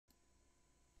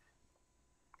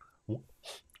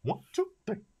One, two,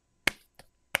 three.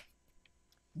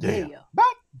 Yeah. Back.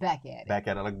 Back at it. Back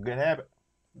at it like a good habit.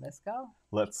 Let's go.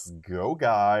 Let's go,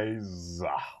 guys.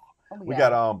 What We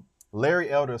got Larry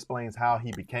Elder explains how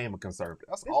he became a conservative.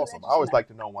 That's This is awesome. I always interesting. like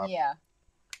to know why. Yeah.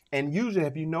 And usually,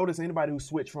 if you notice anybody who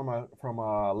switched from a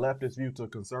leftist view to a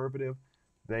conservative,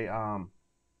 they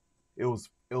it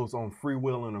was on free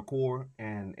will and accord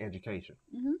and education.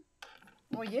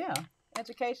 Well, yeah.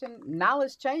 Education,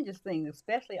 knowledge changes things,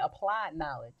 especially applied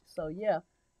knowledge. So yeah,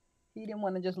 he didn't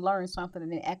want to just learn something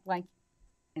and then act like,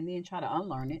 and then try to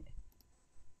unlearn it.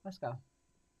 Let's go.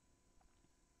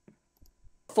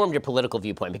 Formed your political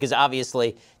viewpoint, because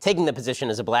obviously taking the position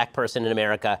as a black person in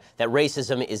America that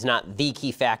racism is not the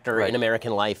key factor in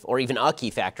American life, or even a key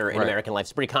factor in American life.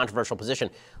 It's a pretty controversial position.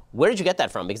 Where did you get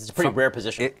that from? Because it's a pretty rare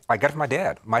position. I got it from my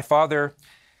dad. My father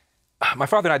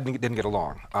and I didn't get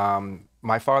along.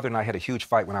 My father and I had a huge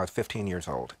fight when I was 15 years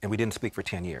old, and we didn't speak for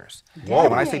 10 years. Whoa. And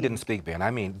when I say didn't speak, Ben,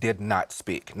 I mean did not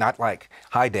speak. Not like,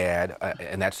 hi, Dad,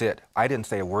 and that's it. I didn't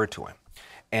say a word to him.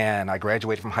 And I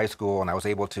graduated from high school, and I was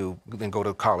able to then go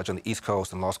to college on the East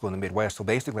Coast and law school in the Midwest. So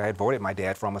basically, I had avoided my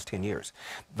dad for almost 10 years.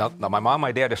 Now my mom and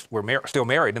my dad were still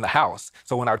married in the house.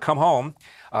 So when I would come home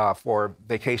for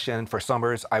vacation, for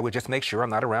summers, I would just make sure I'm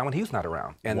not around when he's not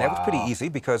around. And that was pretty easy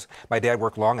because my dad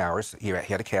worked long hours. He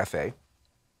had a cafe.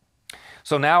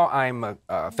 So now I'm,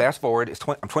 fast forward,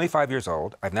 I'm 25 years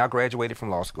old. I've now graduated from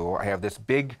law school. I have this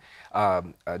big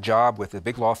job with a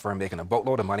big law firm making a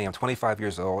boatload of money. I'm 25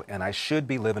 years old, and I should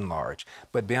be living large.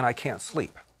 But Ben, I can't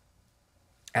sleep.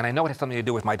 And I know it has something to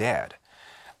do with my dad.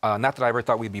 Not that I ever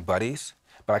thought we'd be buddies,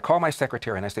 but I called my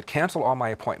secretary and I said, cancel all my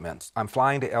appointments. I'm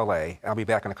flying to LA. I'll be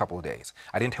back in a couple of days.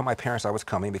 I didn't tell my parents I was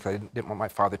coming because I didn't want my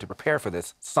father to prepare for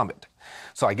this summit.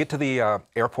 So I get to the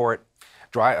airport,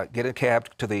 get a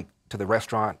cab to the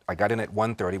restaurant. I got in at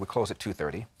 1:30. We closed at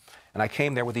 2:30. And I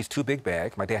came there with these two big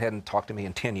bags. My dad hadn't talked to me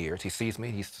in 10 years. He sees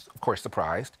me. He's, of course,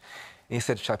 surprised. And he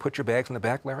said, should I put your bags in the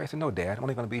back, Larry? I said, no, Dad. I'm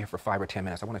only going to be here for 5 or 10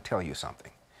 minutes. I want to tell you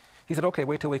something. He said, okay,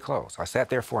 wait till we close. I sat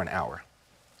there for an hour.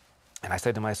 And I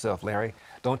said to myself, Larry,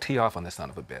 don't tee off on this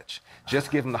son of a bitch. Just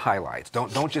give him the highlights.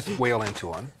 Don't just wail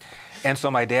into him. And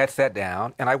so my dad sat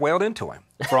down, and I wailed into him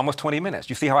for almost 20 minutes.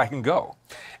 You see how I can go.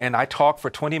 And I talked for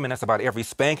 20 minutes about every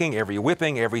spanking, every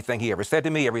whipping, everything he ever said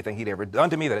to me, everything he'd ever done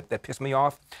to me that pissed me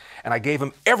off. And I gave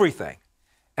him everything.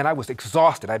 And I was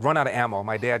exhausted. I'd run out of ammo.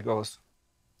 My dad goes,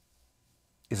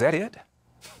 is that it?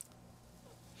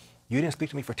 You didn't speak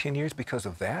to me for 10 years because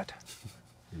of that?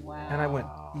 Wow. And I went,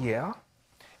 yeah.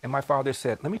 And my father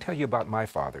said, let me tell you about my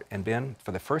father. And Ben,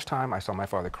 for the first time, I saw my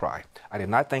father cry. I did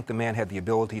not think the man had the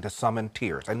ability to summon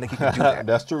tears. I didn't think he could do that.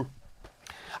 That's true.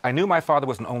 I knew my father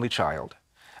was an only child.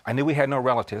 I knew we had no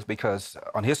relatives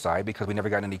on his side because we never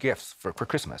got any gifts for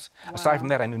Christmas. Wow. Aside from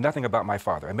that, I knew nothing about my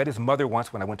father. I met his mother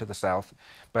once when I went to the South,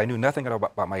 but I knew nothing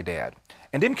about my dad.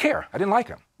 And didn't care. I didn't like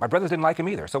him. My brothers didn't like him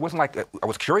either. So it wasn't like I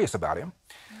was curious about him.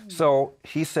 So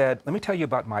he said, let me tell you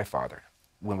about my father.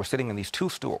 When we're sitting in these two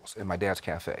stools in my dad's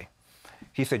cafe.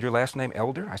 He said, your last name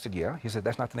Elder? I said, yeah. He said,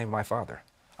 that's not the name of my father.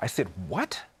 I said,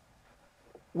 what?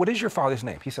 What is your father's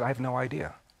name? He said, I have no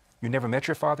idea. You never met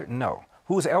your father? No.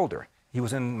 Who is Elder? He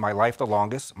was in my life the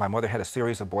longest. My mother had a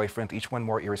series of boyfriends, each one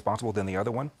more irresponsible than the other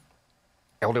one.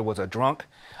 Elder was a drunk,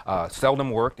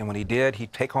 seldom worked, and when he did,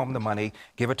 he'd take home the money,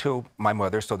 give it to my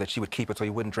mother so that she would keep it so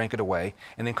he wouldn't drink it away,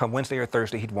 and then come Wednesday or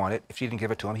Thursday, he'd want it. If she didn't give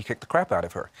it to him, he kicked the crap out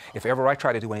of her. If ever I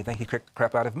tried to do anything, he kicked the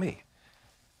crap out of me.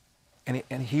 And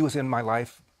he was in my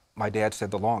life, my dad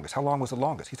said, the longest. How long was the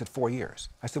longest? He said 4 years.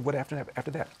 I said, what after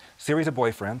that? Series of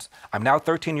boyfriends. I'm now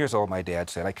 13 years old, my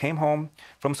dad said. I came home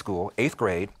from school, 8th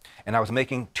grade, and I was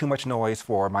making too much noise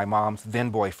for my mom's then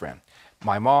boyfriend.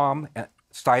 My mom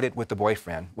sided with the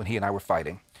boyfriend when he and I were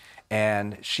fighting,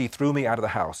 and she threw me out of the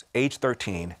house, age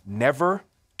 13, never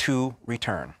to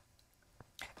return.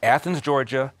 Athens,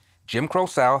 Georgia, Jim Crow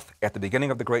South, at the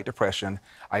beginning of the Great Depression.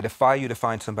 I defy you to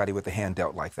find somebody with a hand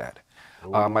dealt like that.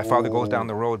 My father goes down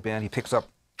the road, Ben, he picks up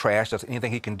trash, does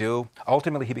anything he can do.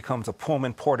 Ultimately, he becomes a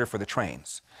Pullman porter for the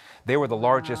trains. They were the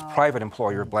largest private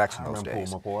employer of blacks in those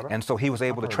days. And so he was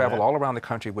able to travel all around the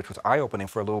country, which was eye-opening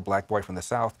for a little black boy from the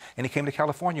South. And he came to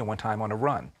California one time on a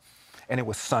run. And it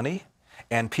was sunny,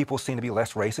 and people seemed to be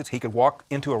less racist. He could walk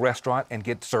into a restaurant and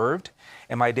get served.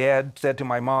 And my dad said to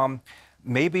my mom,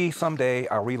 maybe someday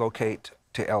I'll relocate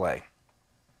to LA.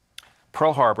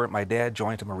 Pearl Harbor, my dad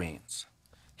joined the Marines.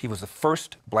 He was the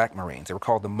first black Marines. They were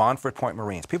called the Montford Point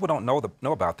Marines. People don't know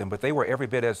about them, but they were every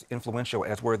bit as influential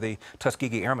as were the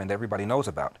Tuskegee Airmen that everybody knows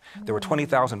about. There were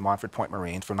 20,000 Montford Point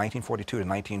Marines from 1942 to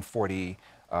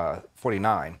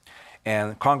 1949,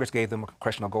 and Congress gave them a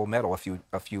Congressional Gold Medal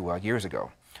a few years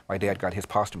ago. My dad got his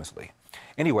posthumously.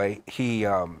 Anyway, he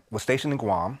was stationed in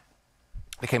Guam,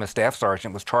 became a staff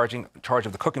sergeant, was in charge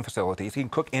of the cooking facilities. He can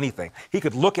cook anything. He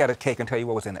could look at a cake and tell you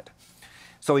what was in it.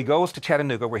 So he goes to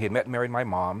Chattanooga, where he had met and married my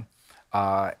mom,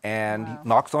 and he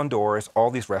knocks on doors, all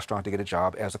these restaurants, to get a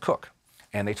job as a cook.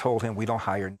 And they told him, we don't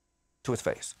hire, to his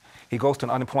face. He goes to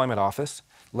an unemployment office.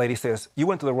 The lady says, you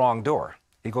went to the wrong door.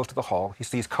 He goes to the hall. He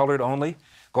sees colored only,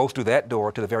 goes through that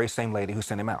door to the very same lady who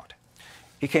sent him out.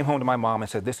 He came home to my mom and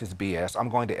said, this is BS. I'm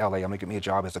going to LA. I'm going to get me a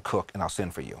job as a cook, and I'll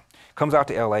send for you. Comes out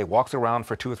to LA, walks around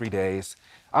for 2 or 3 days.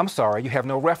 I'm sorry, you have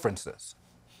no references.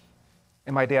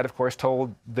 And my dad, of course,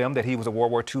 told them that he was a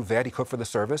World War II vet. He cooked for the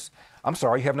service. I'm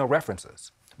sorry, you have no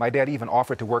references. My dad even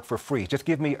offered to work for free. Just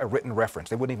give me a written reference.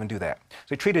 They wouldn't even do that. So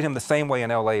they treated him the same way in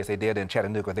LA as they did in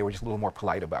Chattanooga. They were just a little more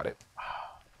polite about it.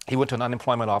 He went to an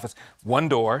unemployment office, one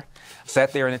door,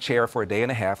 sat there in a chair for a day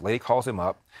and a half. Lady calls him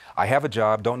up. I have a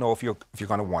job, don't know if you're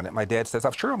going to want it. My dad says,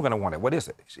 I'm sure I'm going to want it. What is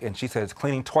it? And she says,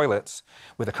 cleaning toilets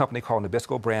with a company called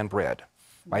Nabisco Brand Bread.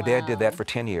 My dad did that for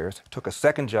 10 years, took a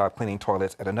second job cleaning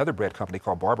toilets at another bread company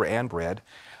called Barbara Ann Bread,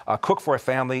 cooked for a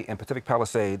family in Pacific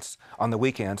Palisades on the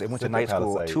weekends, and went to night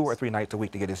school 2 or 3 nights a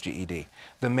week to get his GED.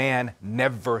 The man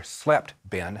never slept,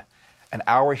 Ben. An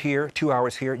hour here, 2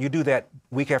 hours here. You do that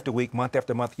week after week, month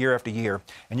after month, year after year,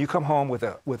 and you come home with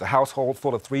a household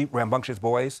full of 3 rambunctious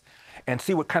boys and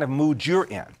see what kind of mood you're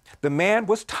in. The man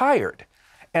was tired.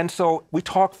 And so we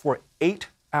talked for 8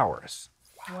 hours.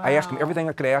 Wow. I asked him everything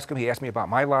I could ask him. He asked me about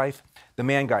my life. The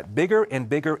man got bigger and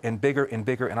bigger and bigger and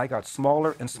bigger, and I got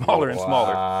smaller and smaller and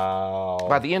smaller.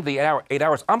 By the end of the 8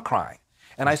 hours, I'm crying.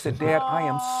 And I said, Dad, I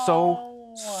am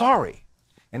so sorry.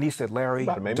 And he said, Larry,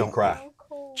 don't cry.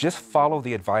 Just follow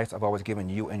the advice I've always given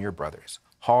you and your brothers.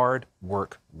 Hard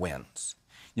work wins.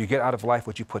 You get out of life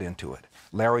what you put into it.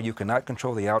 Larry, you cannot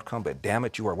control the outcome, but damn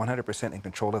it, you are 100% in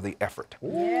control of the effort.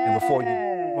 And before you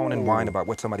moan and whine about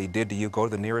what somebody did to you, go to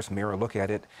the nearest mirror, look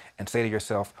at it, and say to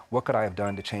yourself, what could I have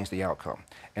done to change the outcome?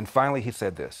 And finally, he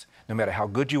said this, no matter how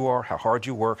good you are, how hard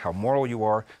you work, how moral you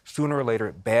are, sooner or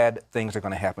later, bad things are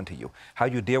going to happen to you. How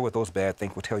you deal with those bad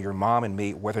things will tell your mom and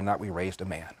me whether or not we raised a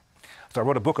man. So I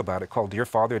wrote a book about it called Dear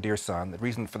Father, Dear Son. The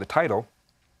reason for the title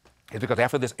is because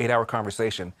after this 8-hour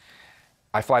conversation,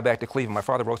 I fly back to Cleveland. My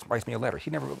father writes me a letter. He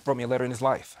never wrote me a letter in his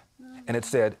life. And it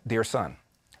said, Dear Son.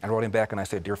 I wrote him back and I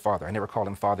said, Dear Father. I never called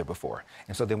him father before.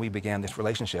 And so then we began this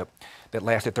relationship that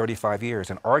lasted 35 years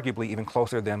and arguably even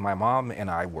closer than my mom and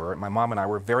I were. My mom and I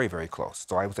were very, very close.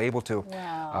 So I was able to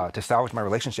salvage my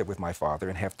relationship with my father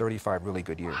and have 35 really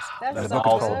good years. That's the so book is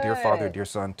called good. Dear Father, Dear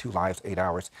Son, 2 Lives, 8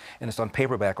 Hours. And it's on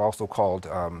paperback also called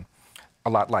A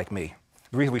Lot Like Me.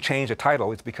 The reason we changed the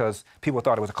title is because people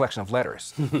thought it was a collection of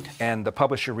letters. And the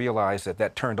publisher realized that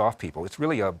that turned off people. It's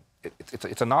really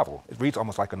it's a novel. It reads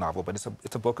almost like a novel, but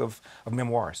it's a book of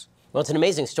memoirs. Well, it's an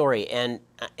amazing story, and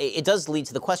it does lead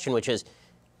to the question, which is,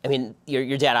 I mean,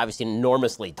 your dad, obviously an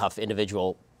enormously tough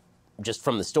individual just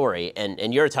from the story,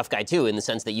 and you're a tough guy too, in the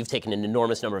sense that you've taken an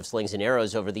enormous number of slings and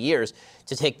arrows over the years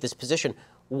to take this position.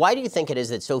 Why do you think it is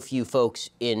that so few folks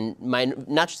in,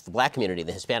 not just the black community,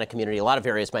 the Hispanic community, a lot of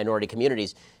various minority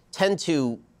communities, tend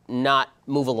to not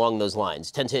move along those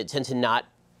lines, tend to not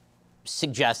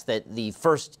suggest that the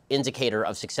first indicator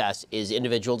of success is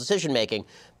individual decision-making,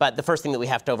 but the first thing that we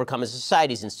have to overcome as a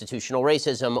society is institutional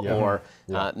racism or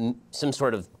some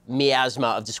sort of miasma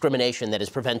of discrimination that is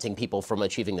preventing people from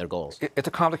achieving their goals? It's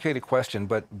a complicated question,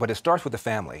 but it starts with the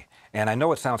family. And I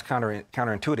know it sounds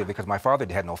counterintuitive because my father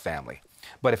had no family.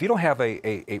 But if you don't have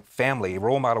a family, a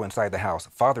role model inside the house,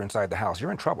 father inside the house, you're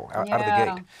in trouble out of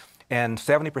the gate. And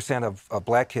 70% of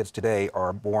black kids today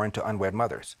are born to unwed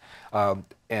mothers.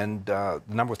 The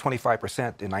number was 25%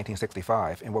 in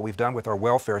 1965. And what we've done with our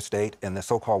welfare state and the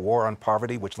so-called war on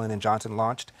poverty, which Lyndon Johnson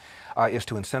launched, is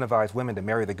to incentivize women to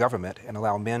marry the government and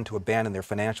allow men to abandon their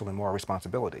financial and moral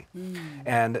responsibility.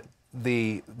 And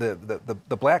the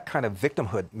black kind of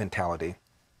victimhood mentality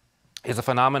is a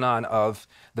phenomenon of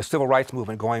the civil rights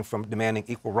movement going from demanding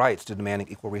equal rights to demanding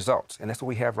equal results. And that's what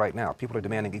we have right now. People are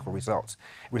demanding equal results.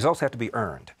 Results have to be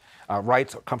earned.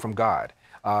 Rights come from God.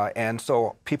 And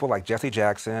so people like Jesse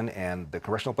Jackson and the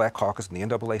Congressional Black Caucus and the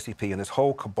NAACP and this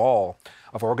whole cabal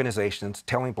of organizations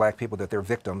telling black people that they're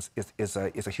victims is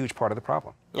a huge part of the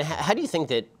problem. How do you think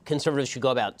that conservatives should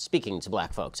go about speaking to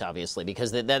black folks, obviously?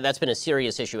 Because that's been a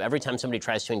serious issue. Every time somebody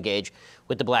tries to engage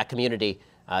with the black community,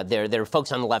 there are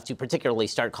folks on the left who particularly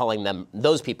start calling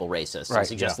those people racist and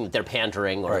suggesting that they're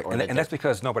pandering. And that's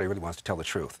because nobody really wants to tell the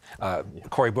truth.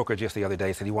 Cory Booker just the other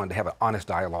day said he wanted to have an honest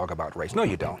dialogue about race. No,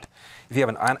 you don't. If you have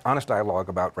an honest dialogue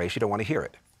about race, you don't want to hear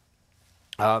it.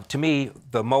 To me,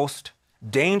 the most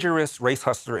dangerous race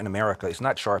hustler in America is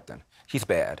not Sharpton. He's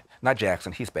bad. not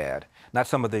Jackson, he's bad. Not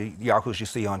some of the yahoos you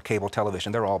see on cable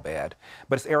television, they're all bad.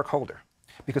 But it's Eric Holder,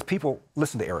 because people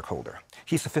listen to Eric Holder.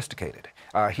 He's sophisticated.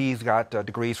 He's got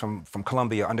degrees from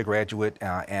Columbia, undergraduate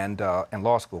and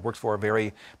law school, works for a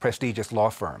very prestigious law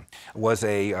firm, was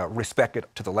a respected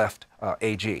to the left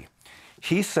AG.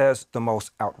 He says the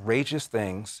most outrageous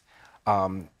things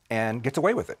and gets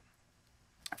away with it.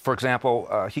 For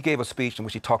example, he gave a speech in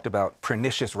which he talked about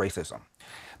pernicious racism.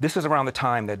 This is around the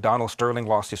time that Donald Sterling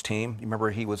lost his team. You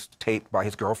remember he was taped by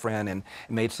his girlfriend and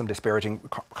made some disparaging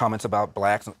comments about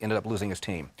blacks and ended up losing his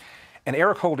team. And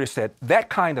Eric Holder said, that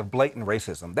kind of blatant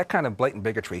racism, that kind of blatant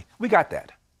bigotry, we got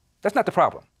that. That's not the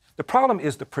problem. The problem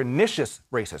is the pernicious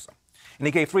racism. And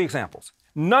he gave 3 examples,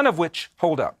 none of which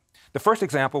hold up. The first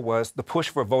example was the push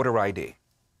for voter ID.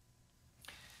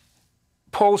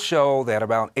 Polls show that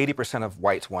about 80% of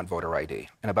whites want voter ID,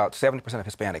 and about 70% of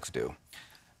Hispanics do.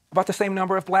 About the same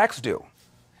number of blacks do.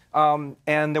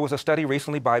 And there was a study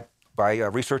recently by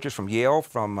researchers from Yale,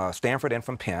 from Stanford, and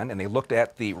from Penn, and they looked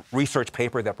at the research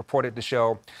paper that purported to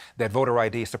show that voter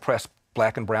ID suppressed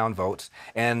black and brown votes,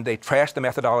 and they trashed the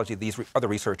methodology these other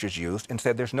researchers used and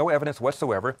said there's no evidence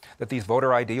whatsoever that these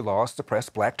voter ID laws suppress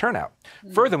black turnout.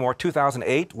 Furthermore,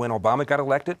 2008, when Obama got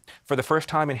elected, for the first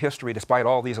time in history, despite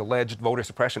all these alleged voter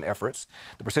suppression efforts,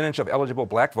 the percentage of eligible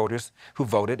black voters who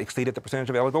voted exceeded the percentage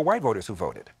of eligible white voters who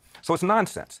voted. So it's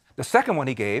nonsense. The second one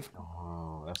he gave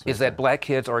is that black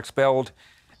kids are expelled.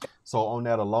 So on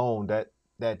that alone,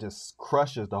 that just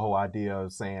crushes the whole idea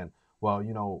of saying, well,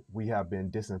 you know, we have been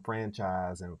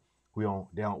disenfranchised and we don't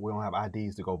have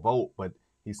IDs to go vote. But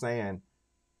he's saying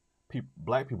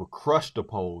black people crushed the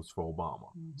polls for Obama.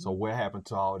 So what happened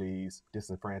to all these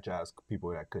disenfranchised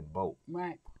people that couldn't vote?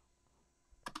 Right.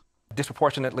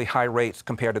 Disproportionately high rates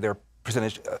compared to their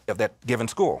percentage of that given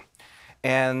school.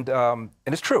 And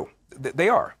it's true, they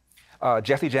are.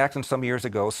 Jesse Jackson some years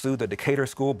ago sued the Decatur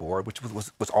School Board, which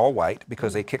was all white,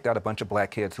 because they kicked out a bunch of black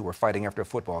kids who were fighting after a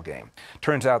football game.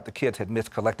 Turns out the kids had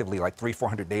missed collectively like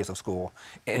 300-400 days of school.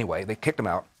 Anyway, they kicked them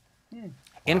out.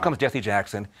 In comes Jesse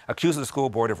Jackson, accuses the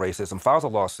school board of racism, files a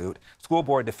lawsuit. School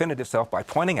board defended itself by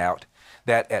pointing out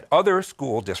that at other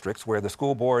school districts where the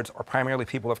school boards are primarily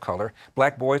people of color,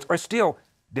 black boys are still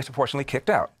disproportionately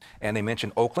kicked out. And they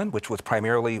mentioned Oakland, which was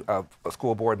primarily a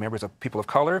school board members of people of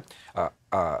color.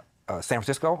 San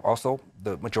Francisco, also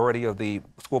the majority of the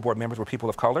school board members were people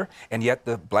of color, and yet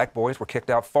the black boys were kicked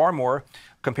out far more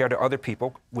compared to other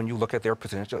people when you look at their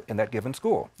percentage in that given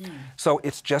school. So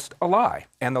it's just a lie,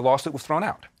 and the lawsuit was thrown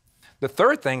out. The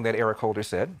third thing that Eric Holder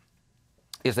said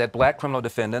is that black criminal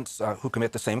defendants who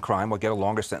commit the same crime will get a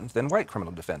longer sentence than white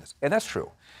criminal defendants, and that's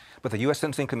true. But the U.S.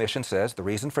 Sentencing Commission says the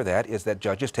reason for that is that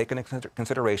judges take into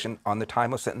consideration on the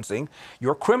time of sentencing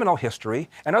your criminal history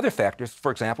and other factors,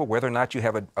 for example, whether or not you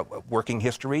have a working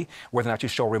history, whether or not you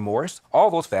show remorse,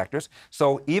 all those factors.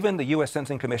 So even the U.S.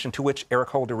 Sentencing Commission, to which Eric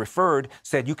Holder referred,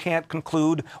 said you can't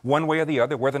conclude one way or the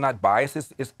other whether or not bias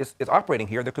is operating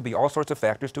here. There could be all sorts of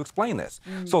factors to explain this.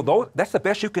 So that's the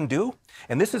best you can do.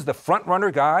 And this is the front-runner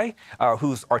guy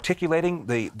who's articulating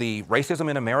the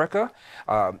racism in America.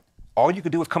 All you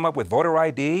could do is come up with voter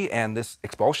ID and this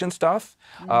expulsion stuff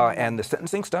and the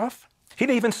sentencing stuff. He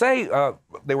didn't even say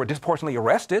they were disproportionately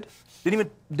arrested.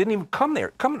 Didn't even come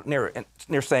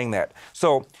near saying that.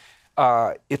 So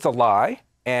it's a lie,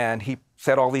 and he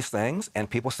said all these things, and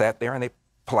people sat there and they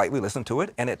politely listened to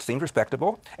it, and it seemed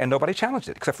respectable, and nobody challenged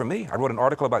it except for me. I wrote an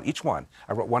article about each one.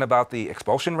 I wrote one about the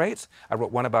expulsion rates, I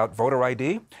wrote one about voter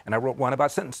ID, and I wrote one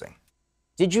about sentencing.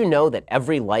 Did you know that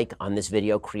every like on this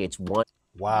video creates one?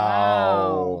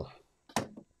 Wow.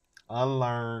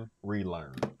 Unlearn,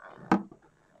 relearn.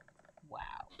 Wow.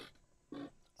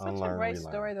 Such a great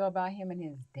story, though, about him and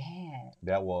his dad.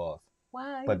 That was.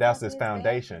 Wow. But that's his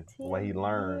foundation, what he 10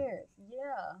 learned. years.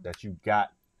 Yeah. That you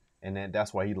got. And then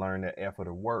that's why he learned that effort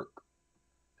of work.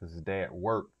 Because his dad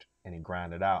worked and he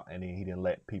grinded out. And then he didn't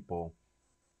let people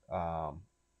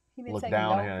look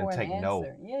down on him and take no.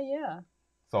 Yeah.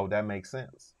 So that makes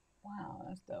sense. Wow,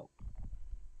 that's dope.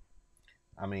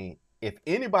 I mean,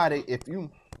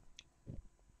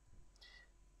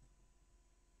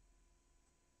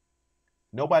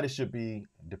 nobody should be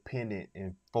dependent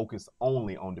and focus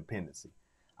only on dependency.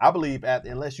 I believe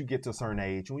unless you get to a certain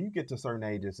age, when you get to certain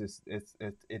ages, it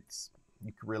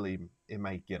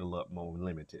might get a lot more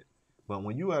limited. But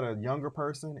when you are a younger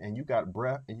person and you got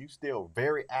breath and you still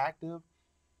very active,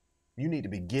 you need to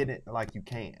be getting it like you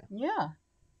can. Yeah.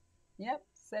 Yep.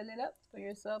 Set it up for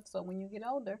yourself so when you get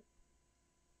older,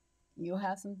 you'll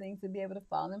have some things to be able to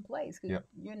fall in place, because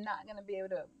you're not going to be able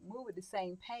to move at the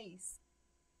same pace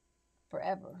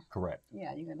forever. Correct.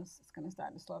 Yeah, it's going to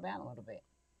start to slow down a little bit.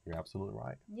 You're absolutely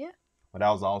right. Yeah. But that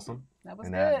was awesome. That was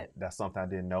and good. that's something I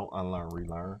didn't know. Unlearn,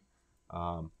 relearn.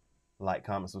 Like,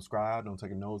 comment, subscribe. Don't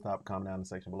take a nose top. Comment down in the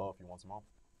section below if you want some more.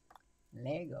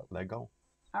 Lego. Let go.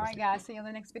 All right, guys. See you in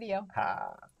the next video.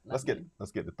 Let's get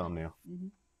the thumbnail. Mm-hmm.